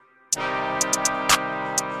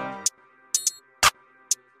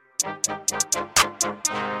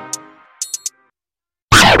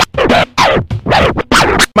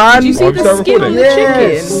Man, did you see the skin on the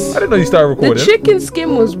chicken? I didn't know you started recording. The chicken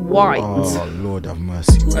skin was white. Oh, Lord have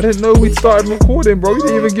mercy. I didn't know we started recording, bro. You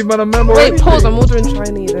didn't even give man a memo. Wait, pause. I'm ordering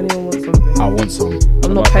Chinese. Anyone want something? I want some.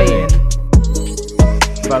 I'm not paying.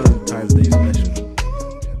 Valentine's Day special.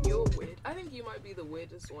 You're weird. I think you might be the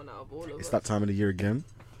weirdest one out of all of us. It's that time of the year again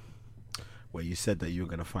where you said that you were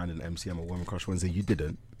going to find an MCM or Women Crush Wednesday. You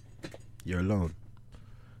didn't. You're alone.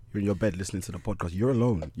 You're in your bed listening to the podcast. You're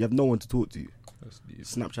alone. You have no one to talk to.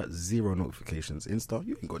 Snapchat, 0 notifications. Insta,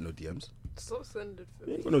 you ain't got no DMs. Stop sending for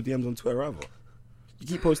You ain't got no DMs on Twitter either. You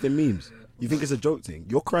keep posting memes. You think it's a joke thing.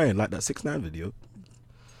 You're crying like that 6ix9ine video.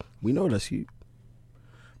 We know that's you.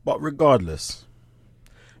 But regardless,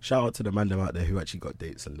 shout out to the man them out there who actually got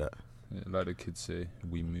dates and that. Yeah, like the kids say,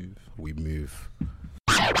 we move. We move.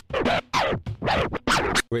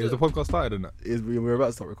 Wait, is the podcast started or not? We're about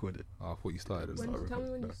to start recording. Oh, I thought you started. Tell me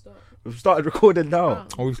when you start. We've started recording now.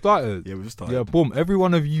 Oh, we started? Yeah, we've started. Yeah, boom. Every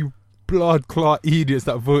one of you blood clot idiots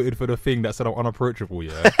that voted for the thing that said I'm unapproachable,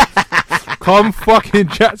 yeah? Come fucking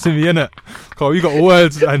chat to me, innit? Cause we got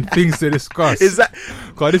words and things to discuss. Is that?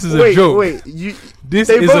 Cause this is a joke. Wait, this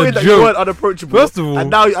they is a voted that you joke. weren't unapproachable. First of all, and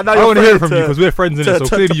now I want to hear it from you because we're friends in it. So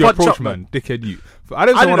clearly you approach, man, dickhead. You. I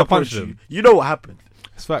didn't want to punch him. You know what happened?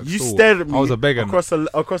 It's fact. You stared at me. I was a beggar across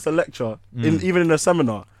a lecture, even in a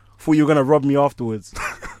seminar. Thought you were gonna rob me afterwards.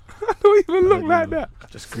 I don't even look like that.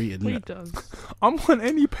 Just greeted He me. does. I'm on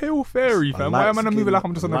any pale fairy, fam. Why am I moving like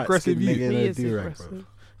I'm just an aggressive nigga you? in He a is do-rag, aggressive. bro.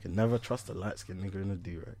 Can never trust a light skinned nigga in a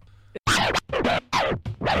do-rag.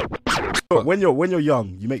 When you're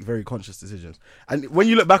young, you make very conscious decisions, and when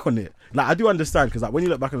you look back on it, like I do understand, because like when you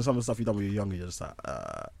look back on some of the stuff you done when you're younger, you're just like,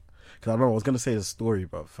 because I remember I was gonna say the story,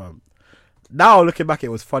 bro. Now looking back, it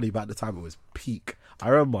was funny, but at the time it was peak. I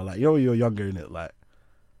remember, like, you know, when you were younger, in it, like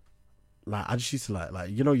I just used to like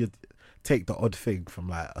you know, you take the odd thing from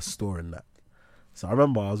like a store and that. So I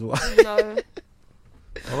remember I was No.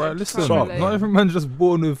 Alright, listen. Sharp, not every man's just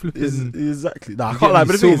born with flipping. exactly. Nah, I can't lie,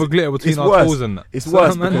 but the thing silver is, glitter between it's our worse. toes and that. It's Certain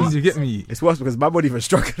worse man, because- you get me. It's worse because my body even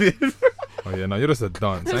struggling. Oh yeah, no, you're just a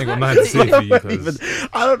dance. I ain't got nothing to say for you. Cause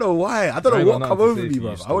I don't know why. I don't I know ain't what got come nothing over to say me, for bro.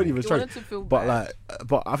 you I still. wouldn't even You try. wanted to feel But bad.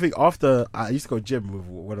 but I think after I used to go gym with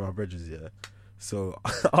one of my brothers, yeah. So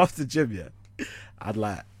after gym, yeah, I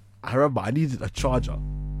remember I needed a charger,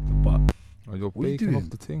 but oh, you're What you baking doing? off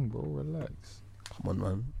the thing, bro. Relax. come on,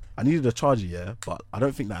 man. I needed a charger, yeah, but I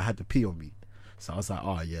don't think that I had the P on me. So I was like,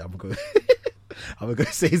 oh yeah, I'm gonna go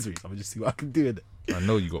Sainsbury's. I'm gonna just see what I can do in it. I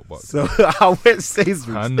know you got bucks. So I went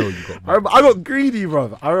Sainsbury's. I know you got I bucks. remember I got greedy,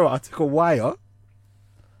 bro. I remember I took a wire,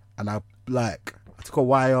 and I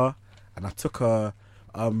took a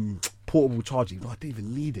portable charger. You know, I didn't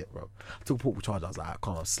even need it, bro. I took a portable charger. I was like, I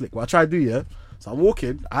can't slick. What I tried to do, yeah. So I'm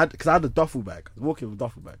walking. Because I had a duffel bag. I was walking with a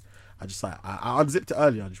duffel bag. I just like I unzipped it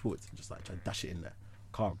earlier. I just walked and just like tried to dash it in there.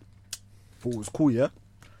 Calm. Thought it was cool, yeah.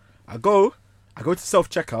 I go to self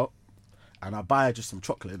checkout, and I buy just some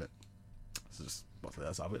chocolate in it. So just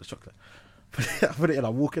so I put the chocolate. I put it in.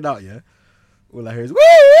 I'm walking out, yeah. All I hear is woo!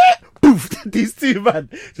 Poof! These two man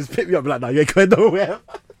just pick me up like, "No, you ain't going nowhere."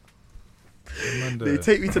 They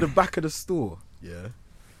take me to the back of the store. Yeah.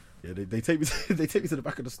 They take me to the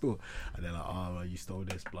back of the store, and they're like, "Oh, you stole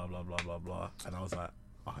this, blah blah blah blah blah." And I was like,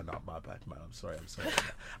 "Oh no, my bad, man. I'm sorry."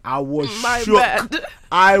 I was shook. Bad.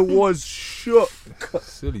 I was shook.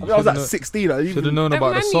 Silly. I was like 16. I Should have known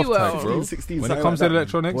about the soft Emmanuel. tag, bro. 16, When it something comes like to that,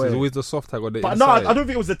 electronics, boy. there's always the soft tag on the But inside. no, I don't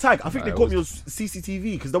think it was the tag. I think Nah, they it caught me on was- CCTV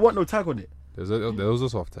because there wasn't no tag on it. There was a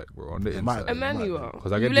soft tag, bro, on the It might inside. be. Emmanuel,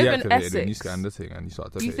 Because I you get live in deactivated and you Essex. scan the thing and you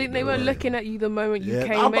start to Do you pay think it, they bro. were looking at you the moment you Yeah,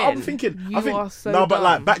 came in? I'm thinking. You I think are so no, but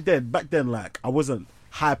like dumb. back then, like I wasn't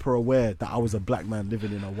hyper aware that I was a black man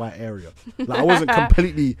living in a white area. Like I wasn't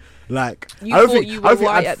completely like. You I don't thought think you I don't were think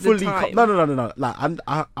white I'd at the fully. time. No.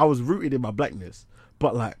 Like I was rooted in my blackness,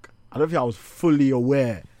 but like I don't think I was fully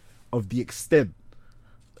aware of the extent.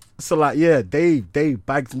 So like yeah, they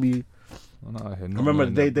bagged me. I remember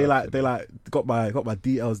they got my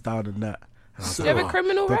details down and that. And I was Do like, you have a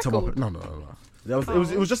criminal don't tell my record? No.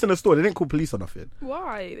 It was just in the store. They didn't call police or nothing.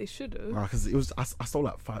 Why? They should have. Because it was I stole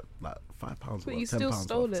like £5. But or you £10 still or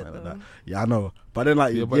stole something it, like though. that. Yeah, I know. But then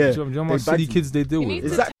like Yeah, but yeah, do you know how they much silly bagged me. kids they deal You with? need to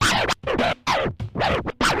Exactly.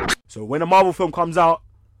 So when a Marvel film comes out,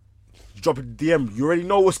 You drop a DM, you already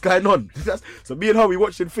know what's going on. So me and her, we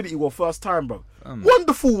watched Infinity War first time, bro.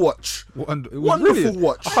 Wonderful watch. It was Wonderful brilliant.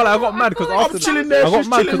 watch. I felt like I got mad because after I'm chilling there. I got She's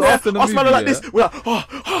mad chilling because there. after the I movie, smell like yeah, this. We're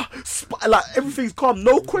like, like everything's calm.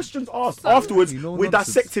 No questions asked. Afterwards, no we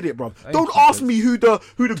nonsense. dissected it, bro. Ain't Don't you ask said? me who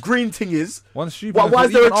the green thing is. One stupid. Why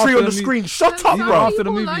is there a even tree after on the movie- screen? Shut up, Some Even bro. after the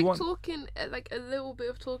people movie, like one- talking like a little bit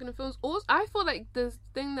of talking in films. Also, I feel like the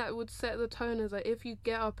thing that would set the tone is like if you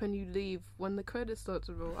get up and you leave when the credits start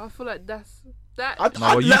to roll. I feel like that's that. I'd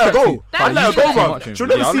well, you let her said go. too- I'd you let her said go, too bro. much She'll info.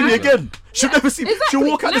 never Yeah, see I'll me let her again. She'll never see me. She'll Exactly.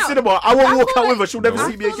 walk out the Now, cinema. I won't I walk feel out with her. like- She'll never No.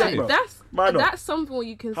 see me I feel again, bro. like Man up. that's something where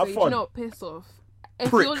you can Have say, fun. you know what, piss off. If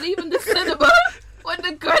Prick. you're leaving the cinema when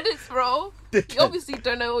the credits roll, you Dickhead. obviously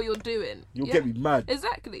don't know what you're doing. You'll Yeah? get me mad.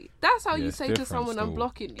 Exactly. That's how Yeah, you it's say to different someone, I'm still.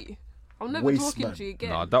 blocking you. I'm never Waste talking man. to you again.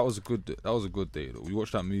 Nah, that was a good. That was a good day though. We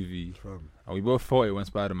watched that movie and we both thought it when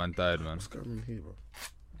Spider-Man died, man. What's going on here, bro?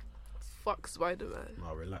 Fuck Spider-Man.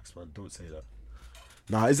 Nah, relax, man. Don't say that.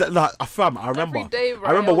 Nah, is that like fam? I remember. Every day, I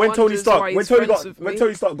remember Ryan when Tony wonders Stark. why When he's Tony friends got. with When me.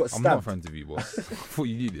 Tony Stark got I'm not stabbed. friends with you, boss. I thought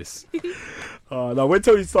you knew this. Now when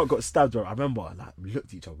Tony Stark got stabbed, bro, I remember like we looked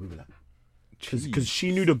at each other. We were like, because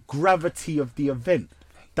she knew the gravity of the event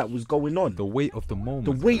that was going on. The weight of the moment.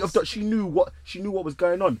 The weight of that. She knew what was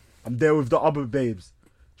going on. I'm there with the other babes.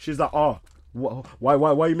 She's like, why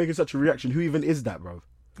are you making such a reaction? Who even is that, bro?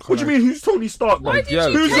 What do you mean? Who's Tony Stark, bro? Why did Yeah,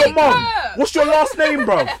 you Who's take your mum? her? What's your last name,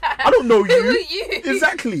 bro? I don't know Who are you. you?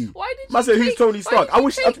 Exactly. Why did you Man said, who's take- Tony why Stark? did I you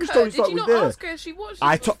wish take her? Tony Stark Did was you not there. ask her if she watched it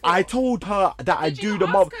I before? told her that I Did you do not the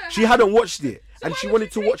mum. ask her She how? hadn't watched it, So and why she would wanted you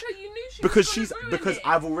to take watch her? You knew she because was gonna she's ruin because it.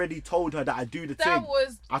 I've already told her that I do the That thing.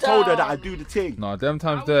 was I told her that I dumb. do the thing. Nah, them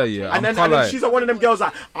times I there, would yeah. take- I'm And then kinda like, she's like one of them girls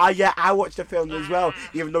like, yeah, I watched the film as well,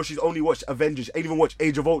 even though she's only watched Avengers, ain't even watched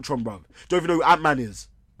Age of Ultron, bro. Don't even know who Ant-Man is.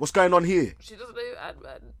 What's going on here? She doesn't know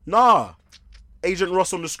Ant-Man. Nah. Agent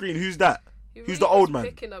Ross on the screen, who's that? He Who's really the old was man?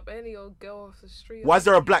 Picking up any old girl off the street. Why is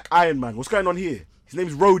there a black Iron Man? What's going on here? His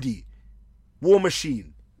name's Rhodey. War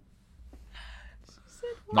Machine.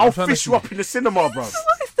 Nah, I'll I'm trying to fish you see- up in the cinema, bro. Why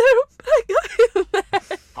is there a black guy in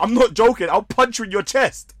there? I'm not joking. I'll punch you in your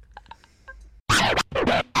chest.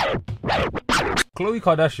 Khloe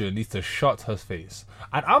Kardashian needs to shut her face.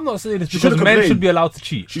 And I'm not saying this She because shouldn't men complain. should be allowed to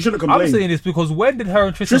cheat. She shouldn't I'm complain. saying this because when did her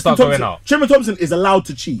and Tristan Tristan start going Thompson, out? Tristan Thompson is allowed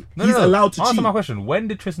to cheat. He's allowed to Answer cheat. my question. When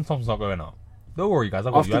did Tristan Thompson start going out? Don't worry, guys.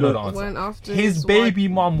 I got you. I After know the- the answer. When after His his baby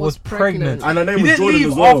wife mum was was pregnant. pregnant. And her name he was didn't Jordan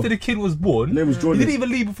leave as well. after the kid was born. Her name was He Jordan. didn't even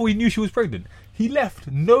leave before he knew she was pregnant. He left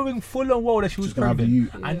knowing full and well that she was She's gonna have a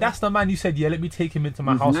pregnant. youth. And that's the man you said, yeah, let me take him into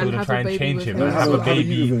my household And and have try a and baby change with him him. and have a Have a youth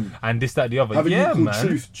baby with him. and this, that, the other. Have a Yeah, called man.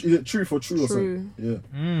 Truth. Is it Truth or True or True. something?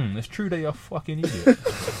 Yeah. It's true that you're a fucking idiot.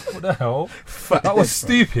 What the hell? That was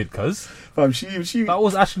stupid, cuz. Fam, she That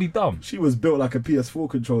was actually dumb. she was built like a PS4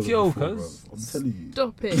 controller. Yo, before, bro. cuz. I'm telling you.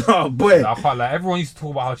 Stop it. Oh boy. I can't like everyone used to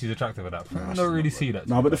talk about how she's attractive and that. I don't really see that.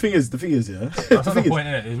 No, but the thing is, yeah. That's the not the thing point,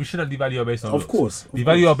 innit? Is we shouldn't devalue her based on Of looks. course, of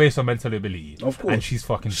Devalue her course. based on mental ability. Of course. And she's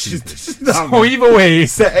fucking stupid. Nah, So man. either way,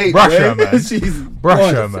 Set 8, brush boy. her, man. She's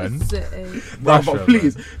Brush her, gone. man. Sit. Nah, Brush but her,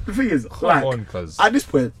 please, man. the thing is, Come like, on, cuz. at this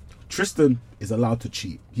point, Tristan is allowed to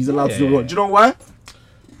cheat. He's allowed to do Yeah. what? Do you know why?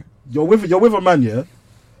 You're with a man, yeah.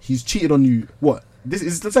 He's cheated on you. What? This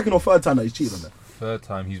is the second or third time that he's cheated on her. Third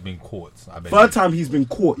time he's been caught. I bet. Third time he's been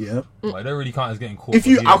caught, yeah. Well, I don't really count as getting caught. If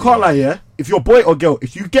you, because I he can't didn't- lie, yeah. If you're boy or girl,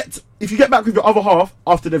 if you get back with your other half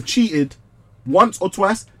after they've cheated once or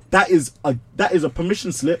twice, that is a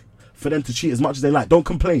permission slip for them to cheat as much as they like. Don't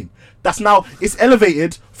complain. It's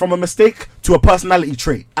elevated from a mistake to a personality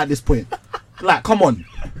trait at this point. Like, come on.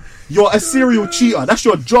 You're a serial cheater. That's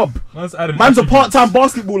your job. Man's adding Man's a attributes. part-time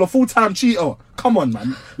basketballer, full-time cheater. Come on,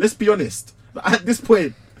 man. Let's be honest. At this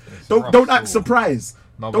point, rough don't act still. surprised.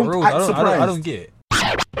 No, but Don't rules, act I don't surprised. get it.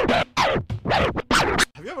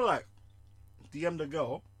 Have you ever like DM'd a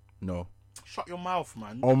girl? No. Shut your mouth,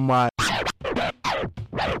 man. On my.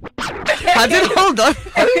 I didn't hold on.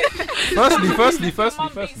 Firstly.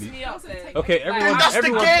 Okay, everyone. That's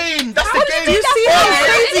everyone. the game. That's the game. Do you see how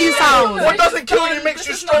crazy you sound? What doesn't kill you makes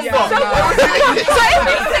you stronger.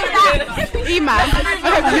 E-man,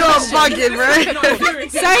 you're bugging, bro.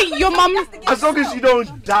 Say your mum. As long as you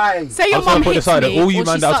don't die. Say I your was gonna mum put hits aside me, that all you or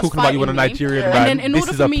man she that are starts talking about you on a fighting me, Nigerian and man. then in This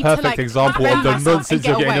order is for a me to, perfect like, example defend of the myself nonsense and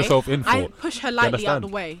you're get getting away, yourself in I for. push her lightly out understand? the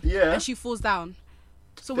way, Yeah. and she falls down.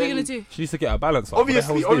 So what are you gonna do? She needs to get a balance. Up. What the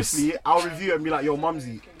hell Obviously, is this? honestly, I'll review it and be like, yo,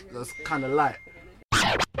 mumsy, that's kind of light.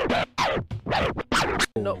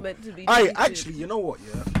 Not meant to be. Aye, cheated. actually, you know what,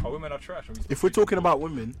 yeah? Oh, women are trash. If we're talking about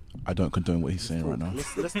women, I don't condone what he's saying right now.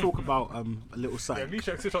 let's talk about a little side. He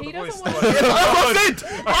doesn't want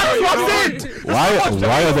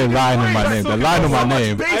Why are they lying on my name? They're lying on my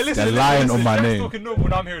name. They're lying on my name. Talking normal,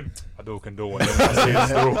 now I'm hearing. I don't condone what I'm saying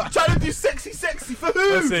still. Trying to do sexy for who?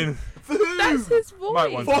 Listen, For who? That's his voice.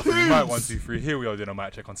 mic 1, 2, For 3, who? mic 1, 2, 3. Here we are doing a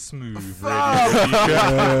mic check on Smooth Radio.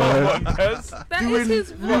 That is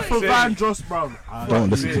his voice. For Vandross, bro. Don't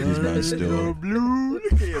listen to these man still. Blue.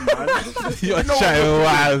 Look at him, man. You're chatting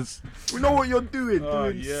wise. We know what you're doing.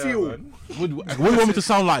 Oh, Doing yeah, seal. man. What do you want me to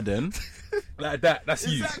sound like then? Like that. That's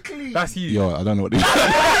you. Exactly. That's you. Yo, I don't know what these.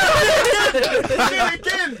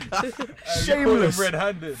 Again. You call them Shameless.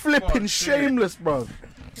 red-handed. Flipping Fuck, shameless, bro.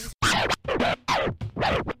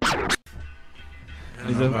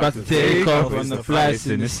 He's about to take off on the flights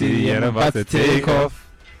in the city, and I'm about to take off.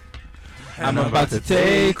 I'm about to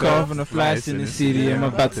take off on the flights in the city, I'm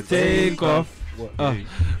about to take off.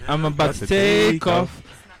 I'm about to take off.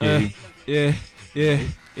 Yeah.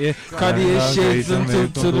 Cartier shades until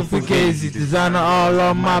to the fugazi. Designer all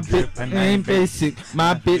on my bit, ain't basic.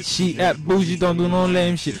 My bitch, she at bougie, don't do no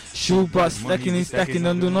lame shit. Shoe box stacking,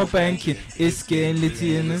 don't do no banking. It's getting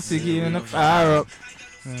litty and the ciggy and the fire up.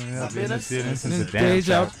 I've been a sinner Since the day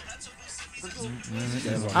job.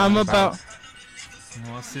 I'm about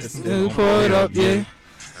to pull it up, yeah.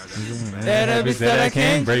 That bitch that I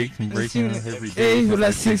can't break, breaking every day. Hey, for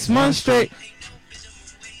like 6 months straight.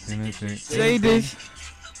 Say this.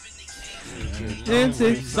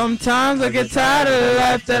 Sometimes I get tired of the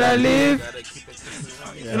life that I live.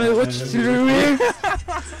 And I watch you to the rear.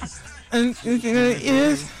 And it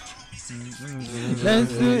is.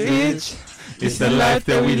 That's the itch. It's the life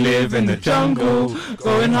that we live in the jungle.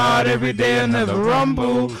 Going hard every day and never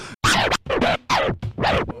rumble.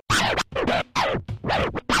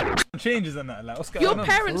 Changes on that, like, what's going Your on?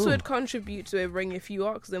 parents would contribute to a ring if you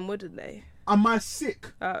asked them, wouldn't they? Am I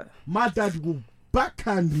sick? My dad will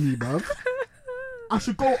backhand me, bruv. I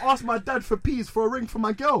should go ask my dad for peas for a ring for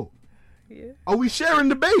my girl. Yeah. Are we sharing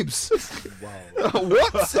the babes? Wow.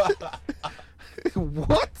 What?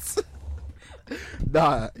 What?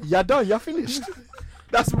 Nah, you're done, you're finished.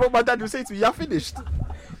 That's what my dad would say to me, you're finished.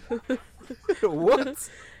 What?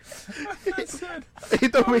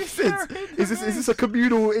 It don't make sense. Is this a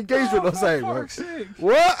communal engagement or something, bro?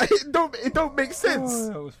 What? It don't make sense. Oh,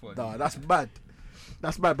 that was funny. Nah, that's mad.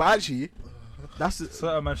 That's mad. But actually, that's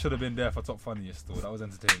Certain man should have been there for top funniest though. That was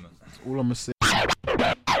entertainment. all I'm gonna say.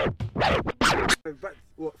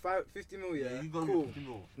 What, 50 mil, yeah? Cool.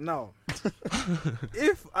 Now,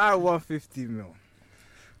 if I won 50 mil,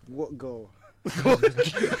 what goal?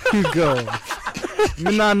 You go.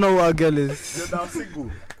 Me not know what a girl is. You're now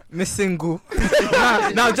single. Me single.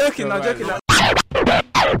 Now joking.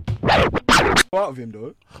 Out of him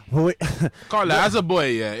though. Carla, as a boy,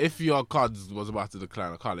 yeah, if your cards was about to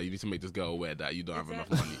decline, Carla, you need to make this girl aware that you don't have enough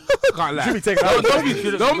money. Can't lie. Don't be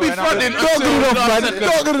fronting. Not good enough, man.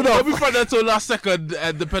 Not good enough. Don't be fronting until last second,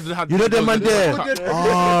 depending how. You know them man there. What's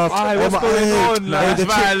going on?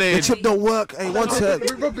 The chip don't work. Hey, one sec.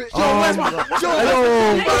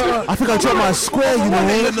 I think I dropped my square. You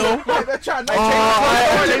know. I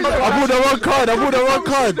bought the wrong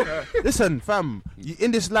card. Listen, fam.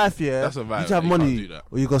 In this life, yeah, That's a vibe. you have You money can't do that.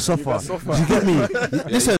 or you got suffer. Do you get me?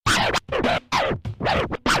 Listen.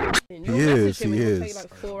 He is.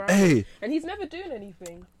 Like 4 hours, Hey, and he's never doing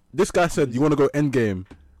anything. this guy said you want to go Endgame.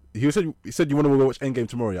 He said you want to go watch Endgame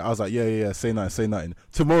tomorrow. Yeah, I was like, yeah. Say nothing.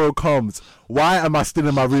 Tomorrow comes. Why am I still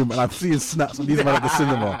in my room and I'm seeing snaps of these men at the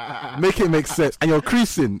cinema? Make it make sense. And you're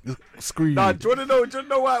creasing. Screw you. Nah, do you wanna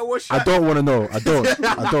know why it was Shaq? I don't want to know. I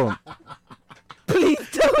don't. Please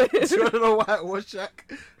do it. Do you wanna know why it was Shaq?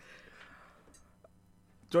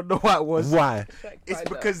 Do you wanna know why it was? Why? It's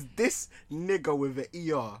because this nigga with the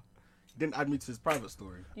ER didn't add me to his private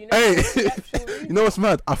story. You know, Hey, you know what's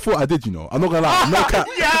mad? I thought I did. You know, I'm not gonna lie. No cap.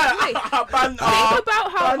 Think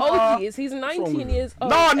about how old he is. He's 19 years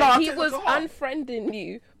old. No, and he take was it to heart. unfriending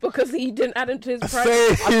you because he didn't add him to his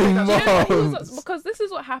private. Same, Because this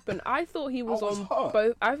is what happened. I thought he was on hurt.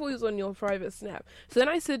 both. I thought he was on your private snap. So then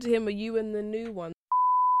I said to him, "Are you in the new one?"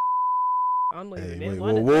 I'm not even in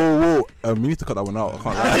one. Whoa. We need to cut that one out. I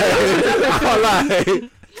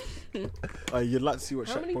can't lie. You'd like to see what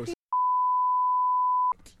How Shaq many posted.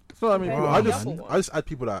 So, I mean, Okay, I well, just add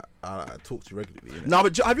people that I talk to regularly. innit? No,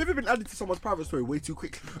 but have you ever been added to someone's private story way too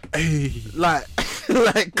quickly? Hey, Like,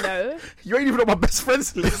 No. you ain't even on my best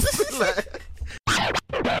friends list. Like,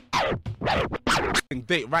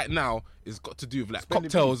 Date right now is got to do with like Spending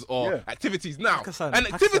cocktails money. or Yeah. activities. Now, Pakistan, an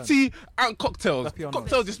activity and cocktails. Let's be honest.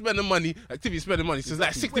 Cocktails, you're spending money. Activity, spending money. So it's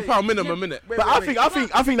like £60 minimum, innit? But I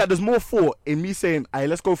think that there's more thought in me saying, "Hey,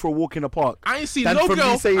 let's go for a walk in the park." I ain't seen Than no from me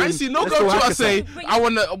girl. saying, I ain't seen no "Let's girl go to hack say, But I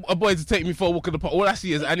want a boy to take me for a walk in the park. All I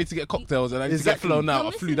see is I need to get cocktails and I need to get Exactly. flown out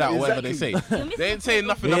or You're flew out or whatever they say. Exactly. They ain't saying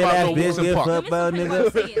nothing about no walks in the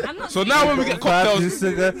park. So now when we get cocktails,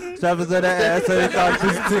 Travels on the ass, so they call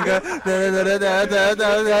this nigga.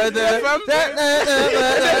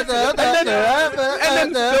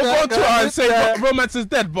 and then they'll go to her and say romance is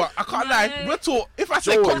dead. But I can't lie, we're taught if I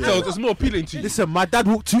say Sure, cocktails, it's more appealing to you. Listen, my dad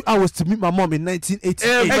walked 2 hours to meet my mom in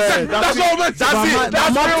 1988. Exactly. That's romance. That's it.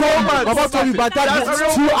 That's real romance. My mom told me my dad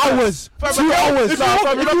walked 2 hours. 2 hours. If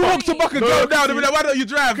you walk to buck a girl down, they'll be like, why don't you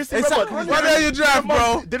drive? Exactly. Why don't you drive,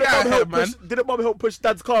 bro? Didn't mom help push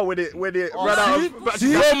Dad's car when it ran out?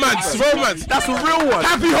 Romance. That's a real one.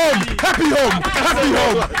 Happy home.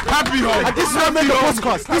 And this is what made the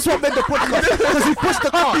podcast. This is what made the podcast. Because he pushed the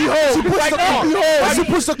car. She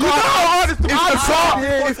pushed the car.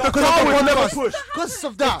 If the car was never pushed, Because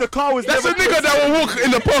of that. the car was That's never a nigga that will walk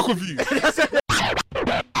in the park with you.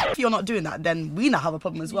 If you're not doing that, then we now have a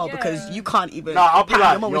problem as well because you can't even. Nah, I'll be pat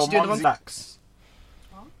like, your mum your when she's doing the mum's wrong. lax.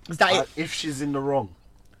 Is that it? If she's in the wrong.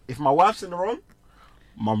 If my wife's in the wrong,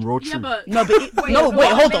 mum road true. No, but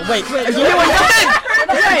wait, hold on, wait. You hear what you're saying?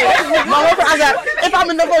 My wife, I was like, if I'm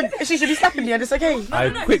in the wrong, she should be slapping me, and it's okay.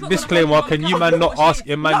 Quick disclaimer: can you man not ask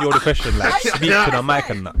Emmanuel the question? Like, speak to the mic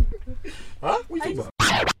and that. Huh? What are you talking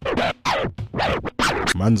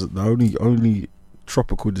about? Man's the only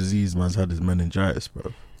tropical disease man's had is meningitis,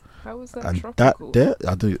 bro. How was that And tropical? that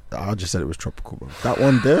there, I just said it was tropical, bro. That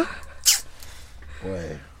one there,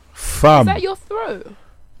 boy, fam. Is that your throat?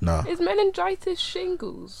 Nah, Is meningitis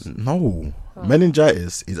shingles? no.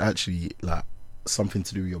 Meningitis is actually like something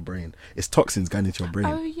to do with your brain. It's toxins going into your brain.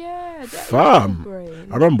 Oh yeah, that is Fam. your brain.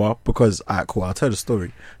 I remember because, alright, cool, I'll tell the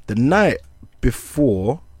story. The night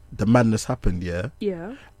before the madness happened,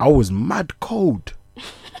 Yeah. I was mad cold,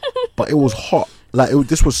 but it was hot. Like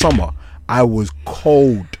this was summer. I was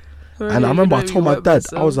cold, and I remember I told my dad,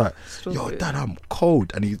 I was like, "Yo, Dad, I'm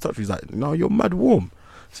cold," and he touched me. He's like, "No, you're mad warm."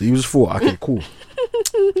 So he was thought, okay, cool.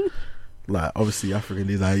 Like obviously African,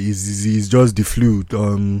 he's like, he's just the flu.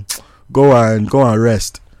 Go and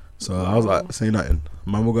rest. So I was like, say nothing.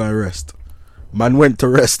 Man, we're going to rest. Man went to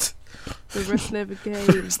rest. The rest never came.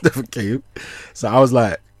 Rest never came. So I was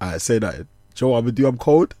like, alright, say nothing. Do you know what I'm gonna do? I'm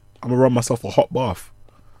cold. I'm gonna run myself a hot bath.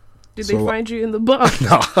 Did they find you in the bath?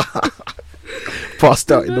 No.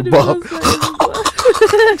 Passed out in the bath.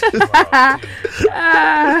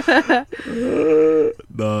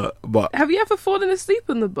 No, but Have you ever fallen asleep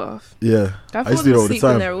in the bath? yeah, I've I used to do it all fallen the asleep in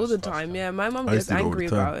time. there all the time. Yeah, my mum I used gets to do it all angry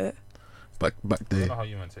the time. about it. Back I don't there. know how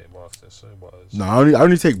you man take baths. They're so butters. No, I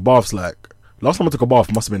only take baths like last time I took a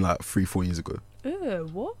bath must have been like 3-4 years ago. Ew,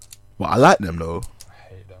 what? But I like them though.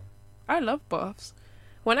 I hate them. I love baths.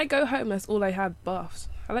 When I go home, that's all I have, baths.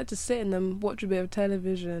 I like to sit in them, watch a bit of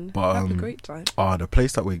television, But, have a great time. The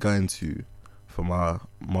place that we're going to for my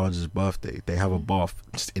Marge's birthday, they have a bath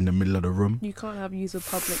just in the middle of the room. You can't use a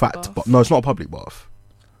public Fat, bath. but no, it's not a public bath.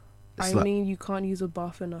 It's I like, mean, you can't use a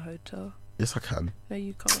bath in a hotel. yes, I can. No,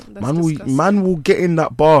 you can't. That's disgusting. Man will get in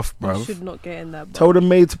that bath, You bro. should not get in that bath. Tell the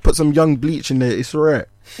maid to put some young bleach in there. It's alright.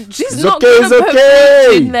 She's It's not okay, gonna it's put okay.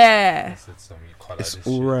 bleach in there. It's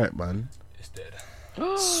alright, man. It's dead.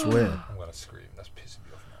 Swear. I'm gonna scream. That's pissing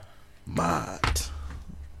me off now. Mad.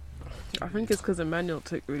 I think it's because Emmanuel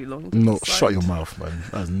took really long to No, decide. shut your mouth, man.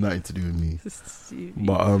 That has nothing to do with me. You-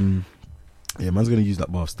 But yeah, man's gonna use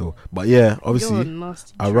that bath still. But yeah, you're a obviously,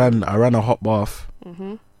 nasty I tramp. ran a hot bath.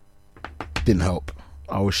 Mhm. Didn't help.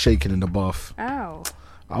 I was shaking in the bath. Ow.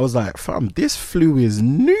 I was like, fam, this flu is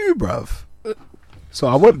new, bruv. So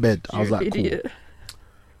I went bed. I was You're like, an cool. idiot.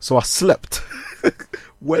 So I slept.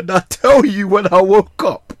 When I tell you, when I woke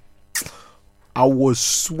up, I was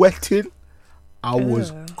sweating. I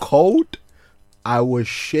was Ugh. cold. I was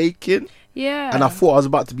shaking. Yeah. And I thought I was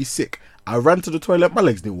about to be sick. I ran to the toilet. My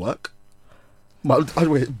legs didn't work. I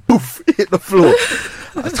went, boof, hit the floor.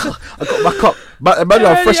 I got back up. But imagine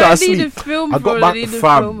I'm fresh out of sleep. I got back,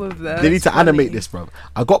 fam. They need to animate this, bro.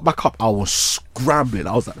 I got back up. I was scrambling.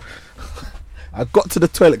 I was like, I got to the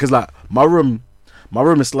toilet because like my room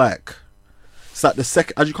is like, it's like the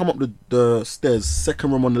second as you come up the stairs,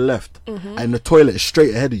 second room on the left, and the toilet is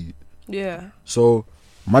straight ahead of you. Yeah. So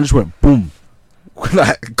man just went boom. When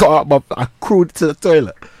I got up, I crawled to the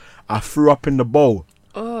toilet. I threw up in the bowl.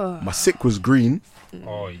 Ugh. My sick was green,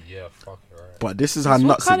 Oh yeah, fuck it, right. but this is how What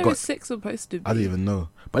nuts it colour got. is 6 supposed to be? I didn't even know.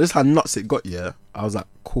 But this is how nuts it got, yeah. I was like,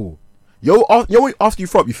 cool. Yo, after you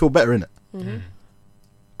throw up, you feel better, innit?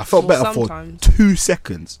 I felt Well, better sometimes. for 2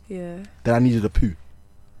 seconds. Yeah. Then I needed a poo.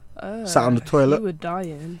 Sat on the toilet. You were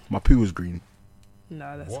dying. My poo was green.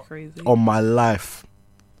 No, that's crazy. On my life.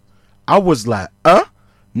 I was like,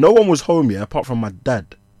 no one was home yet apart from my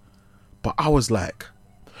dad. But I was like,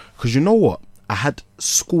 because you know what? I had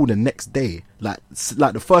school the next day. Like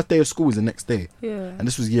the first day of school was the next day. Yeah. And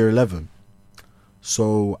this was year 11.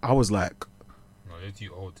 So I was like, No, you're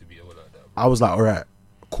too old to be old like that. I was like, all right,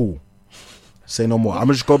 cool. Say no more. I'm going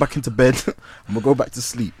to just go back into bed. I'm going to go back to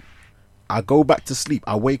sleep. I go back to sleep.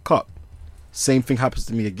 I wake up. Same thing happens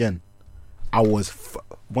to me again. I was,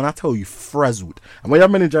 when I tell you, frazzled. And when you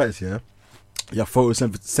have meningitis, yeah, you have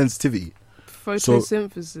photosensitivity.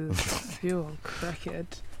 Photosynthesis. You're a crackhead.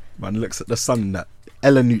 Man looks at the sun and that.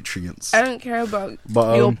 Ella nutrients. I don't care about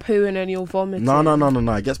your pooing and your vomiting.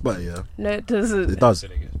 No. It gets better, yeah. No, it doesn't. It does.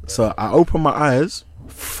 So I open my eyes,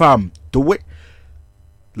 fam. The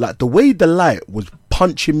way the light was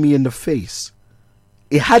punching me in the face,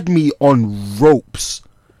 it had me on ropes.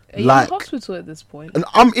 Are you in the hospital at this point? And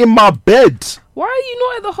I'm in my bed. Why are you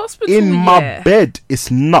not at the hospital? In my bed, it's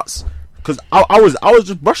nuts. Because I was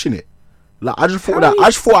just brushing it. Like I just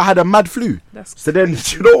thought I had a mad flu. So then,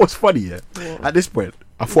 you know what's funny? Yeah, what? At this point,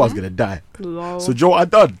 I thought I was gonna die. Lol. So do you know what I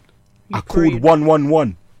done? I called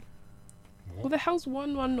 111. What the hell's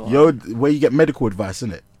 111? Yo, where you get medical advice,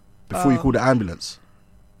 innit? Before you call the ambulance.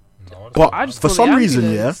 No, but for some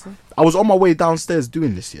reason, yeah, I was on my way downstairs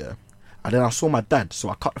doing this, yeah, and then I saw my dad, so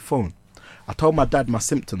I cut the phone. I told my dad my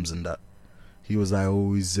symptoms and that. He was like,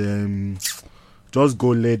 "Oh, just go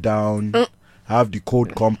lay down." Have the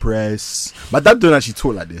cold compress. My dad don't actually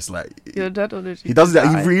talk like this. Like your dad don't. He does that.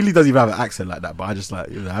 He really doesn't even have an accent like that. But I just like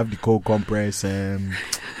have the cold compress. And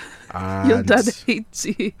your dad hates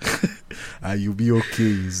you. You'll be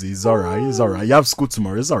okay. He's alright. He's alright. You have school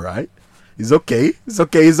tomorrow. It's alright. He's okay. It's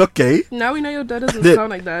okay. He's okay. Now we know your dad doesn't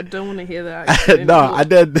sound like that. I don't want to hear that. No, and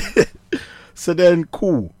then so then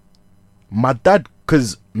cool. My dad,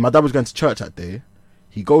 because my dad was going to church that day.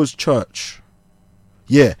 He goes church.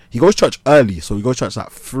 Yeah, he goes church early, so he goes church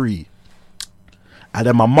at 3. And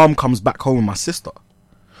then my mum comes back home with my sister.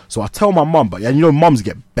 So I tell my mum, but you know, mums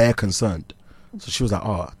get bare concerned. So she was like,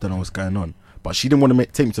 I don't know what's going on. But she didn't want to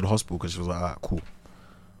take me to the hospital because she was like, cool.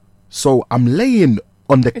 So I'm laying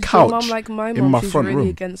on the couch your mum like my in mum? my She's front really room.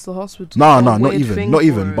 Against the hospital. No, not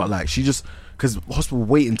even. But like, she just, because hospital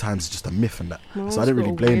waiting times is just a myth and that. So I didn't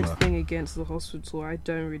really blame her. Thing against the hospital, I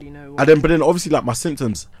don't really know. Why. But then obviously like my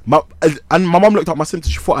symptoms, my mum looked at my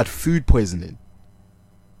symptoms. She thought I had food poisoning.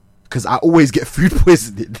 Because I always get food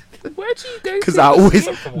poisoning. Where do you go? Because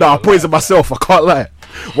I poison myself. I can't lie.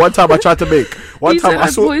 One time I tried to make. I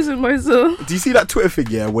poisoned myself. Do you see that Twitter thing?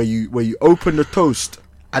 Yeah, where you open the toast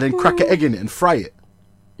and then crack an egg in it and fry it.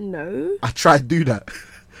 No. I tried to do that.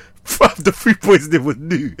 The food poisoning was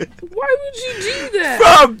new. Why would you do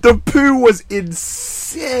that? The poo was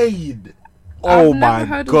insane. Oh my god! I've never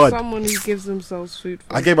heard of someone who gives themselves food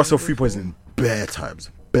poisoning. I gave myself food poisoning bare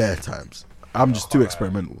times. I'm just too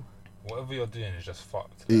experimental. Whatever you're doing is just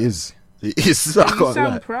fucked. It is. I you can't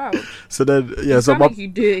sound proud. So then, yeah. You so like you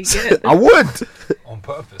do it again. I would. On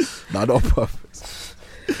purpose. No, not on purpose.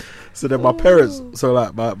 So then my parents, so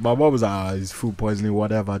like my mom was like, it's food poisoning,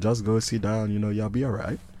 whatever. Just go sit down. You know, you'll be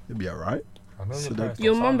alright. You'll be alright.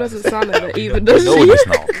 Your mum doesn't sound like that either, does she?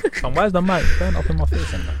 And why's the mic going up in my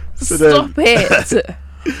face and that? Stop it.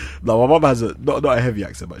 No, my mum has not a heavy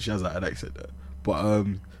accent, but she has like an accent there. But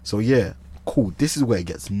so yeah, cool. This is where it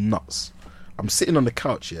gets nuts. I'm sitting on the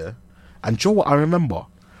couch, yeah, and do you know what I remember?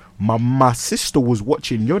 My sister was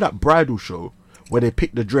watching, you know, that bridal show where they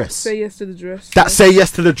pick the dress. Say Yes to the Dress. Say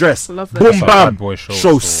Yes to the Dress. Love that. Boom bam. Boy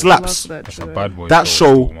show slaps. That's a bad boy that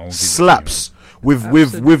show slaps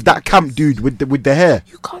with that camp dude with the hair.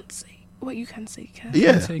 You can't say. Wait, you can say camp.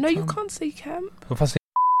 Yeah. No, you can't say camp. If I say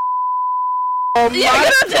You're gonna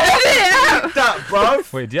do it. That, bro.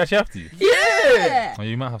 wait, do you actually have to? Yeah. Oh,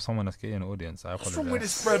 you might have someone that's getting an audience. I What's wrong with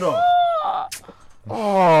this apologize. spreader?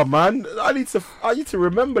 Oh man, I need to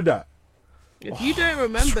remember that. If you don't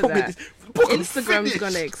remember that, Instagram's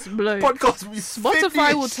gonna explode. Podcast will be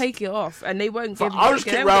Spotify will take it off, and they won't give. I'll just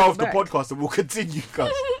get right off the podcast, and we'll continue,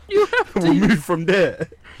 guys. You have to. We'll move from there.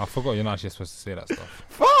 I forgot you're not actually supposed to say that stuff.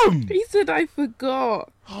 Fam. He said I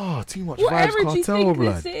forgot. Oh, too much What vibes era do you cartel, think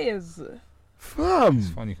blood. this is? Fam. It's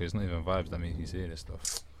funny because it's not even vibes that make you say this stuff.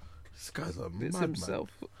 This guy's a It's madman. himself.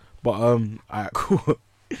 But alright, cool.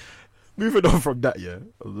 Moving on from that, yeah.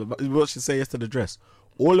 What should say Yes to the Dress?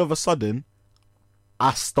 All of a sudden,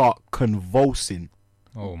 I start convulsing.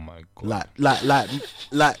 Oh my god.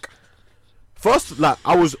 First, I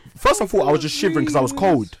thought I was just shivering because I was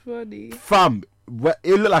cold. Funny. Fam,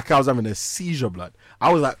 it looked like I was having a seizure, blood.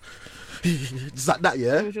 I was like, just like that,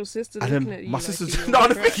 yeah. Was your sister And looking then at you? my like sister's you were no, on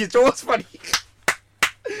the crack? thing is, you know what's funny?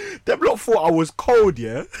 Them lot thought I was cold,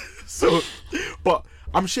 yeah. So, but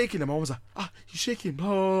I'm shaking him. I was like, you shaking? Blah,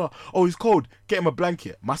 blah, blah. Oh, he's cold. Get him a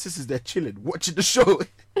blanket. My sister's there chilling, watching the show.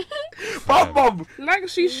 My mum Like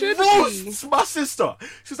she should be. roasts my sister.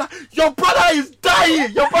 She's like, your brother is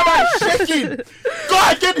dying. Your brother is shaking. Go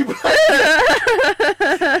and get him. And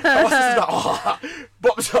my sister's like,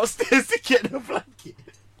 bops upstairs to get the blanket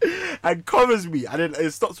and covers me. And then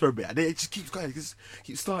it stops for a bit. And then it just keeps going. It just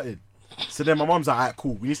keeps starting. So then my mum's like, alright,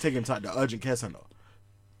 cool. We need to take him to like, the urgent care centre.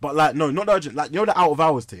 But like, no, not the urgent. Like, you know the out of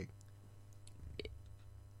hours thing?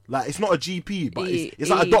 Like, it's not a GP, but it's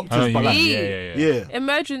like a doctor's. But like, yeah.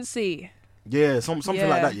 Emergency. Yeah, something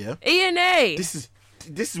like that, yeah. E&A. This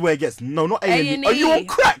is where it gets not A&E. Are you on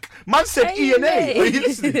crack? Man said E&A. Are you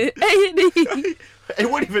listening? A&E. It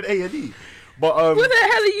wasn't even A&E. But Where the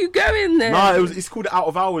hell are you going then? Nah, it's called the out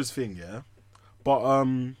of hours thing, yeah. But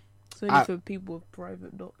it's only for people with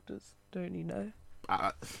private doctors, don't you know?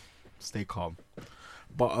 Stay calm.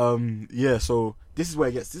 But yeah, so this is where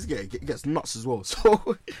it gets nuts as well.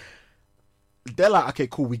 So they're like, okay,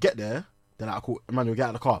 cool, we get there. They're like, cool, man, we get out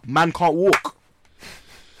of the car. Man can't walk.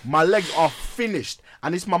 My legs are finished.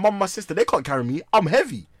 And it's my mum and my sister. They can't carry me. I'm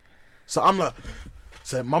heavy. So I'm like,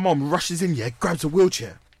 so my mum rushes in, yeah, grabs a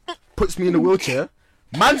wheelchair, puts me in a wheelchair.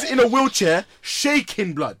 Man's in a wheelchair,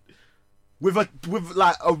 shaking, blood. With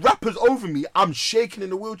like a wrappers over me. I'm shaking in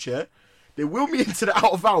the wheelchair. They wheel me into the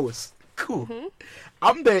out of hours. Cool. Mm-hmm.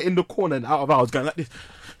 I'm there in the corner and out of hours going like this,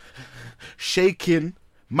 shaking.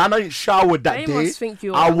 Man, I ain't showered that day. Must think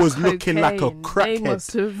you're I was on looking like a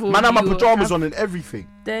crackhead. Man, I had my pajamas on and everything.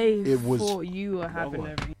 They thought you were having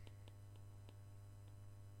everything.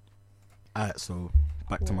 Alright, so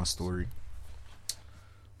back to my story.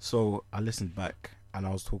 So I listened back and I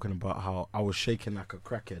was talking about how I was shaking like a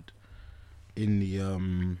crackhead in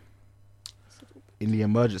the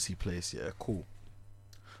emergency place. Yeah, cool.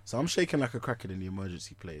 So I'm shaking like a crackhead in the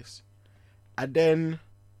emergency place, and then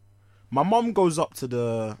my mum goes up to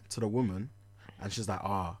the woman, and she's like,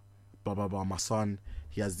 blah blah blah. My son,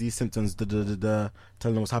 he has these symptoms. Telling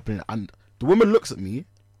them what's happening, and the woman looks at me,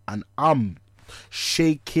 and I'm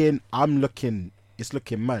shaking. It's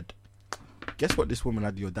looking mad. Guess what? This woman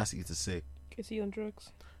had the audacity to say. Is he on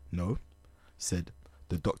drugs? No, said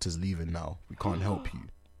the doctor's leaving now. We can't help you.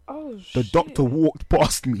 Oh, the doctor walked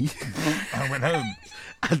past me. I went home.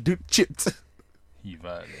 And chipped. He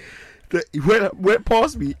violated. He went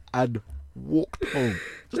past me and walked home.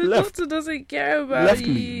 Just the left. Doctor doesn't care about left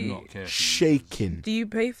you. Me shaking. Do you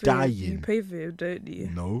pay for dying? You pay for him, don't you?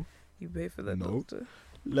 No. You pay for the doctor.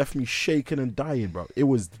 Left me shaking and dying, bro. It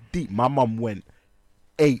was deep. My mum went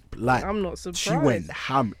ape. Like, I'm not surprised. She went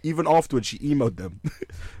ham. Even afterwards, she emailed them,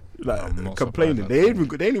 like complaining. They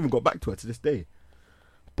ain't even got back to her to this day.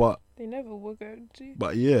 But they never were going to.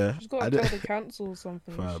 But yeah, she's got to tell the council or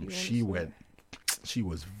something. She went. She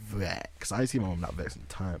was vexed. I ain't seen my mum that vexed in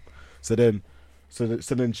time. So then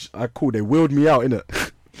I called. They wheeled me out,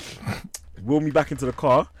 innit? Wheeled me back into the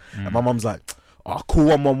car, and my mum's like, "Oh, call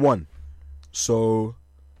 111." So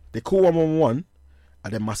they call 111,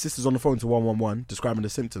 and then my sister's on the phone to 111 describing the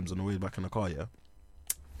symptoms on the way back in the car. Yeah,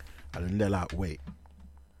 and then they're like, "Wait,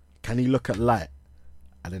 can he look at light?"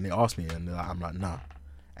 And then they ask me, and I'm like, "Nah."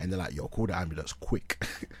 And they're like, "Yo, call the ambulance quick."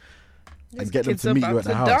 And get them to meet you at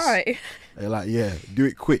the house. Die. They're like, "Yeah, do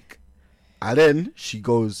it quick." And then she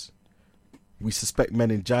goes, "We suspect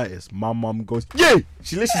meningitis." My mum goes, "Yeah!"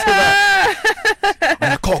 She literally said that. I'm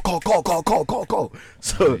like, call.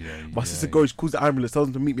 So my sister goes, calls the ambulance, tells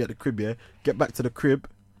them to meet me at the crib, yeah? Get back to the crib.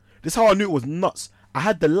 This is how I knew it was nuts. I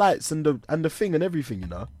had the lights and the thing and everything, you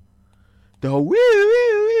know? The whole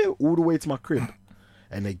wee, all the way to my crib.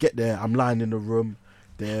 And they get there, I'm lying in the room.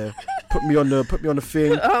 They put me on the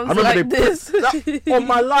thing. I remember like that, on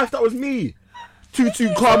my life, that was me.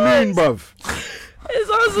 Tutu Carmoon, bruv. It's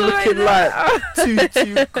also looking like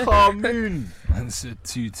Tutu Carmoon. Man said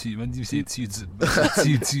Tutu. When do you say Tutu?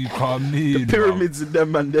 Tutu Carmoon. The pyramids in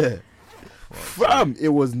them, man, there. Fam, it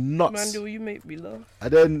was nuts. Manuel, you make me laugh.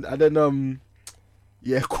 And then,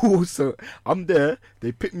 yeah, cool. So I'm there.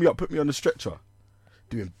 They pick me up, put me on the stretcher,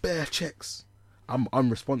 doing bare checks. I'm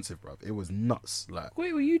unresponsive, bruv. It was nuts. Like,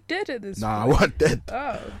 wait, were you dead at this point? I wasn't dead.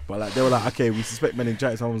 Oh. But like, they were like, okay, we suspect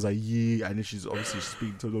meningitis. Someone was like, yeah, and then she's obviously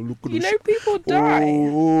speaking to the look. You know, people die.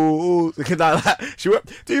 She went.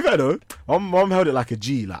 To be fair though, my mom held it like a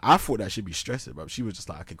G. Like, I thought that she'd be stressing, bruv. She was just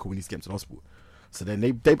like, okay, cool, we need to get him to the hospital. So then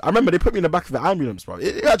they I remember they put me in the back of the ambulance, bruv.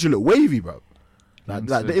 It actually looked wavy, bruv.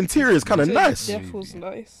 Like the interior is kind of nice. Death was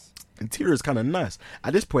nice. Interior is kind of nice.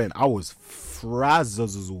 At this point, I was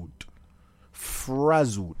frazzled.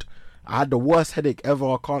 I had the worst headache ever.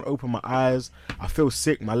 I can't open my eyes. I feel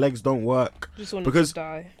sick. My legs don't work. Just wanted to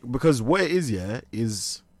die. Because what it is, yeah,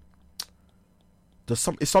 is it's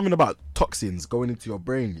something about toxins going into your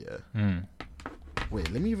brain, yeah. Wait,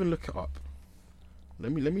 let me even look it up.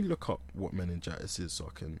 Let me look up what meningitis is so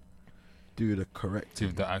I can do the correct Do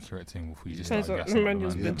the accurate thing before you just Sounds start like guessing.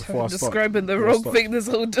 Emmanuel's been before I start- describing the before I wrong start- thing this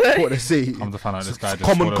whole day. What they say. I'm the fan of this guy. Just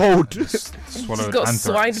Common swallowed- cold. Swallowed He's got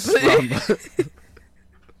swine anthrax. flu.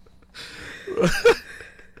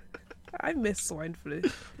 I miss swine flu.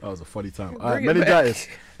 That was a funny time. Bring it Meningitis,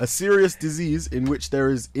 a serious disease in which there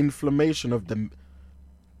is inflammation of the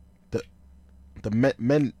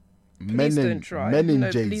Please don't try. No, please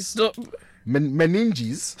meninges. stop.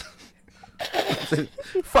 Meninges.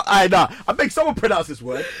 I beg someone pronounce this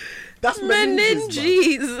word. That's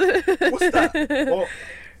meninges. Meninges. What's that? Oh,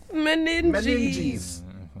 Meninges. meninges.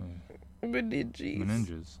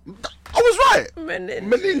 Meninges. I was right. Meninges.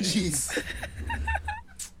 Meninges.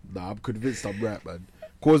 Nah, I'm convinced I'm right, man.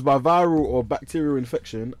 Caused by viral or bacterial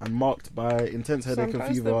infection and marked by intense headache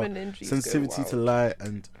Sometimes and the fever, meninges sensitivity go to wild. light,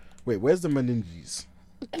 and wait, where's the meninges?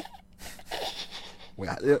 Wait,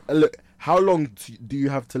 look. How long do you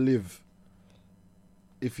have to live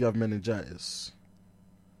if you have meningitis?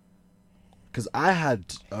 Because I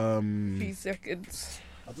had Few seconds.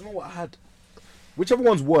 I don't know what I had. Whichever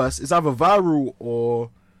one's worse, it's either viral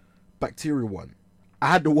or bacterial one. I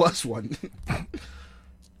had the worst one.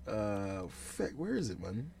 Feck, where is it,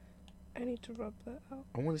 man? I need to rub that out.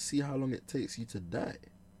 I want to see how long it takes you to die.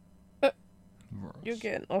 You're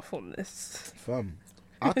getting off on this. Fam.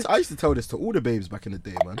 I used to tell this to all the babes back in the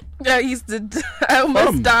day, man. I used to. I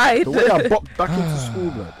almost died. The way I bopped back into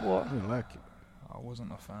school, blood. What? I didn't like it. I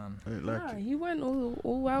wasn't a fan. I didn't like Nah, it. you went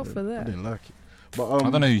all out for I that. didn't like it. But I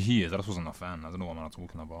don't know who he is. I just wasn't a fan. I don't know what I'm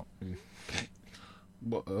talking about.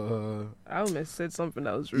 But I almost said something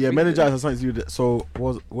that was yeah, repeated. meningitis has something to do with it. So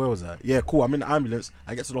where was I? Yeah, cool. I'm in the ambulance.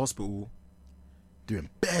 I get to the hospital, doing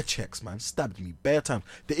bare checks, man. Stabbed me bare time.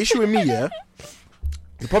 The issue with me, yeah.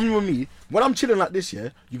 The problem with me, when I'm chilling like this, yeah,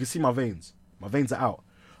 you can see my veins. My veins are out.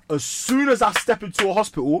 As soon as I step into a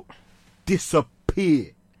hospital,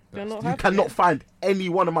 disappear. You're not You having cannot it. find any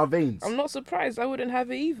one of my veins. I'm not surprised. I wouldn't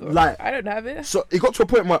have it either. Like- I don't have it. So it got to a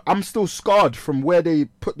point where I'm still scarred from where they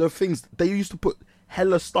put the things. They used to put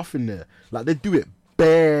hella stuff in there. Like they do it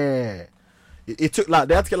bare. It took like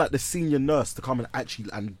they had to get like the senior nurse to come and actually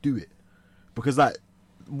and do it, because like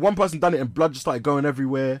one person done it and blood just started going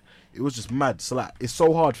everywhere. It was just mad. So like it's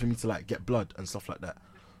so hard for me to like get blood and stuff like that.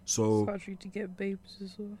 It's So hard for you to get babes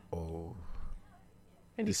as well. oh,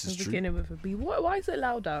 And This it's is true. beginning with a B. Why is it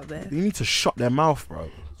loud out there? you need to shut their mouth, bro.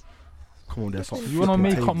 Come on, there's You wanna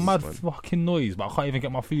make up mad fucking noise, but I can't even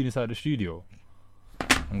get my food inside the studio.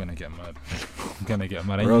 I'm gonna get mad. I'm gonna get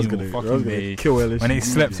mad. I Bro, I was knew gonna fucking day. kill LSU. When they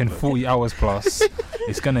slept in 40 hours plus,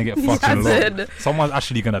 it's gonna get He fucking long. hasn't. Someone's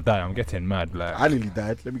actually gonna die. I'm getting mad. Like, I nearly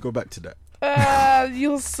died. Let me go back to that.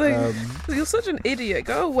 You're such an idiot.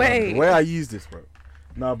 Go away. The way I use this, bro.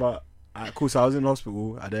 No, but of course I was in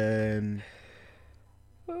hospital and then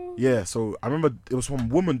yeah. So I remember it was some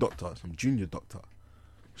woman doctor, some junior doctor.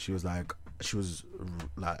 She was like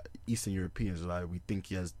Eastern European. She was like, we think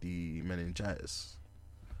he has the meningitis.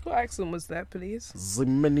 What accent was that, please? The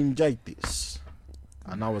meningitis.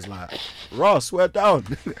 And I was like, Ross, swear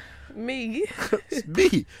down. Me. It's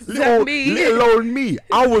me. that me? Little old me.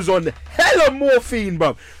 I was on hella morphine,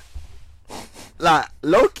 bro. Like,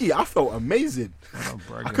 low-key, I felt amazing.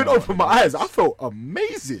 I couldn't open my eyes. I felt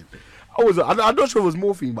amazing. I'm not sure it was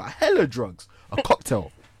morphine, but hella drugs. A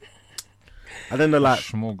cocktail. And then they're like,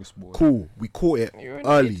 smorgasbord. cool, we caught it You're an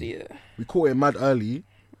early. idiot. We caught it mad early,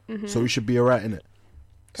 so we should be alright, innit?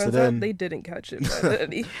 So Turns then, out they didn't catch it by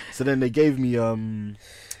then. so then they gave me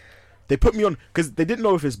they put me on because they didn't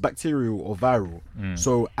know if it's bacterial or viral.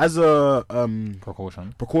 So as a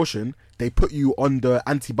precaution, they put you on the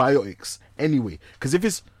antibiotics anyway. Because if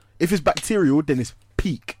it's bacterial, then it's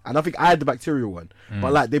peak. And I think I had the bacterial one,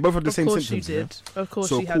 but like they both had the same Of symptoms. course you did. Of course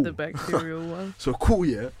So you had the cool. bacterial one. So cool,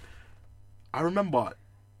 yeah. I remember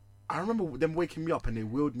them waking me up and they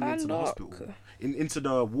wheeled me into the hospital, into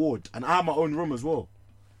the ward, and I had my own room as well.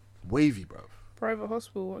 Wavy, bro. Private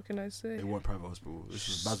hospital, what can I say? It weren't private hospital. This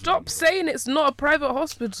was Basel, Stop bro. saying it's not a private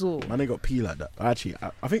hospital. Man, they got pee like that. Actually,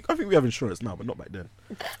 I think we have insurance now, but not back then.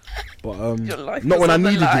 But Your life not is when I on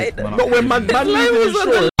the needed it. line. Not when man life needed was on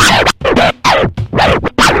the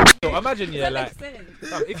insurance. So imagine, yeah, like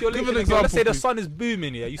If you're Give living an in, let's example, say the please. sun is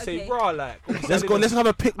booming, yeah, you say, Okay. bro, like, Let's go. Let's have a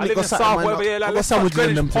I picnic live or in something. South, man. wherever, yeah, like, I've got let's sandwiches in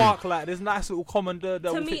Greenwich them thing. Park, like, there's nice little common dirt.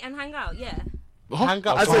 To meet and hang out, yeah. Hang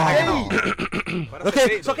out. As a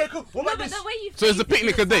Okay, cool. What No, about but this? the way you So is the phrase it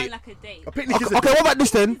picnic a doesn't date? sound like a date. A picnic is okay, what about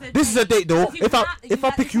this then? This is a date though. Because you If I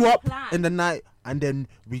plan- pick you up plan. in the night and then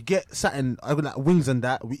we get something, I got like wings and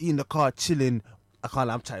that, we eat in the car chilling. I can't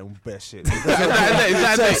lie, I'm chatting with bare shit. Is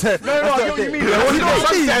that a date? No, I get what you mean. You know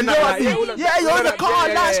what I mean? Yeah, you're in the car,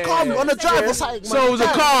 nice, calm, on the drive or something. So the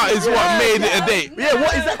car is what made it a date. Yeah,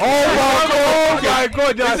 what is that? Oh my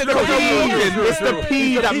god! It's the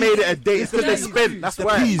P that made it a date. It's because they spent. That's the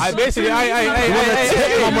P's. I basically,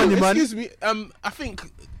 Take my money, man. Excuse me. I think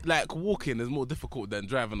like walking is more difficult than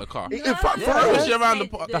driving a car. In fact, Especially around the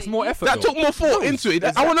park. that's more effort. That took more thought into it.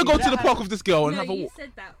 I want to go to the park with this girl and No, have a you walk.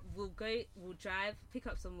 said that we'll drive, pick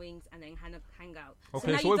up some wings, and then hang out.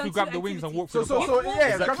 Okay, now so you've what if done we grab two the wings and activities. walk through the So, park?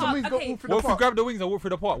 yeah, Walk grab some wings, go okay. walk through What the if we park. grab the wings and walk through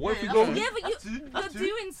the park? What if we go? Yeah, but you're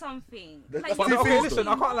doing something. Like, But you're okay, doing listen,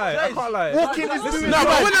 I can't lie. Walking is Walking doing. is No,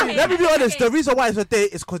 but okay. let me be honest. Okay. The reason why it's a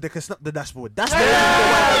date is because they can snap the dashboard. That's the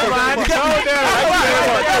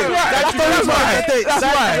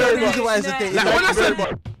reason why it's a date. Like, when I said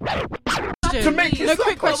To make No,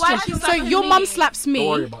 quick question. So your mum slaps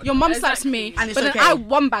worry me. about Your mum slaps me, And it's but then okay. I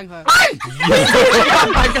one bang her.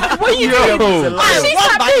 What are you doing? She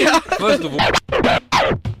slapped me. First of all,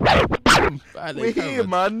 We're here,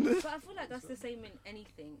 man. But I feel like that's the same in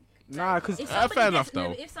anything. Nah, because If fair somebody enough, gets- no,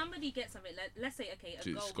 though. If somebody gets something, let's say, okay, a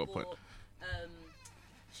Jeez, girl got a point. bought,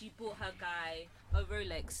 she bought her guy a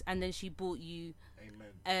Rolex, and then she bought you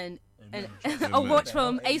a watch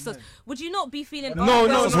from ASOS. Would you not be feeling? No,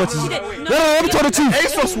 no. let me tell the truth.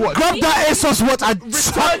 ASOS watch. Grab that ASOS watch and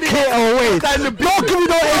tuck it away. Don't give me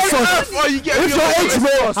no ASOS. If your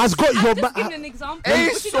ex-mate has got your I'm just giving an example.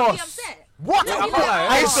 Would you not be upset? What?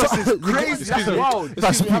 ASOS is crazy. Excuse me.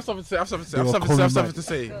 Excuse me. I have something to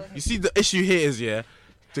say. You see, the issue here is, yeah,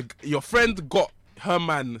 your friend got her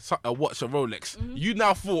man a watch, a Rolex. You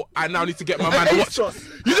now thought, I now need to get my man a watch. You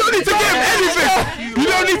don't need to get him anything. You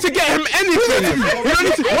don't need to get him anything. You don't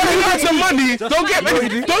need to. When he has the money, don't get him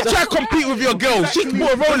anything. Don't try to compete with your girl. She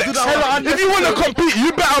bought a Rolex. If you want to compete,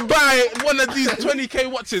 you better buy one of these 20k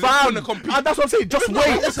watches. If you want to compete. That's what I'm saying. Just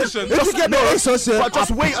wait. If you get the ASOS, but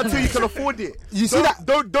just wait until you can afford it. You see that?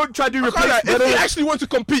 Don't try to do replace. If you actually want to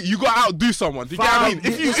compete, you gotta outdo someone. Do you get what I mean?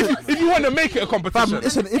 If you want to make it a competition.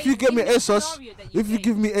 Listen, if you give me ASOS, if you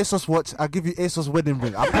give me ASOS watch, I'll give you ASOS wedding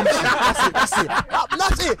ring. I promise you.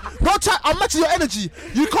 That's it. Don't try. I'm matching your energy.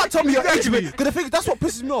 You can't tell me your energy. Because the thing, that's what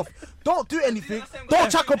pisses me off. Don't do anything. Don't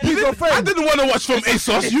try to compete with your friend. I didn't want to watch from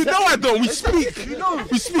ASOS. You know I don't. We speak.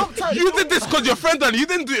 We speak. You did this because your friend done it. You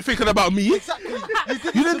didn't do it thinking about me. Exactly.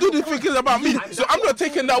 You didn't do this thinking about me. So I'm not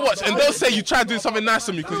taking that watch. And they'll say you try to do something nice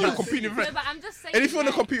to me because you're competing with your No, friend. but I'm just saying. And if you want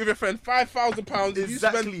to compete with your friend, £5,000, you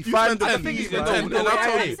Exactly. spend 10. The You thing is, spend no, 10. no, And I'll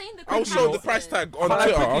tell you. I'll show the price tag on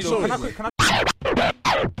Twitter. I'll show you.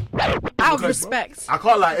 Out of respect. I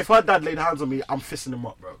can't lie. If her dad laid hands on me, I'm fisting him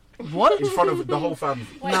up, bro. What? In front of the whole family.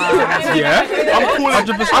 yeah, I'm calling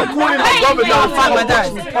the brother down. my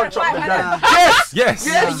dad. Punch up the dad. yes.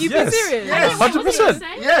 You be serious? Yes. 100%.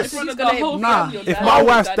 Yes. Nah. If my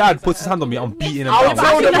wife's dad puts his hand on me, I'm beating him I'll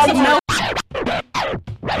down. tell them.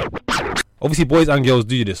 Obviously, boys and girls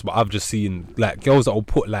do this, but I've just seen like girls that will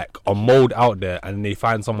put like a mold out there and they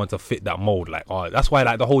find someone to fit that mold. Like, oh, that's why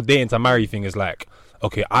like the whole dating to marry thing is like,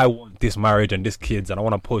 okay, I want this marriage and this kids, and I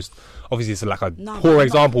want to post. Obviously, it's like a poor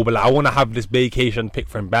example, but like, I want to have this vacation pic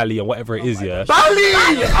from Bali or whatever it is. Yeah, Bali!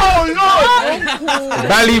 Oh Lord!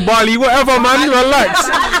 Bali, whatever, man. Relax.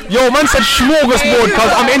 Yo, man said smorgasbord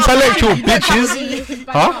because I'm intellectual, bitches.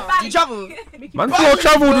 Huh? You travel. Man, still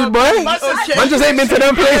travel, dude, boy. Man just ain't been to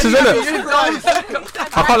them places, innit?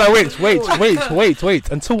 I can't like wait.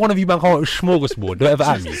 Until one of you man can't with smorgasbord, don't ever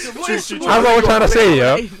at me. That's what I'm trying to say,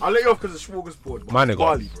 yeah. I'll let you off because it's smorgasbord. My nigga.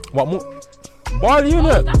 Bali, bro. What more? Bali,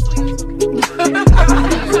 innit?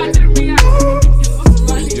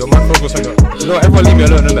 Yo, man, focus on that. You know, everyone leave me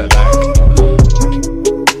alone, innit? Like.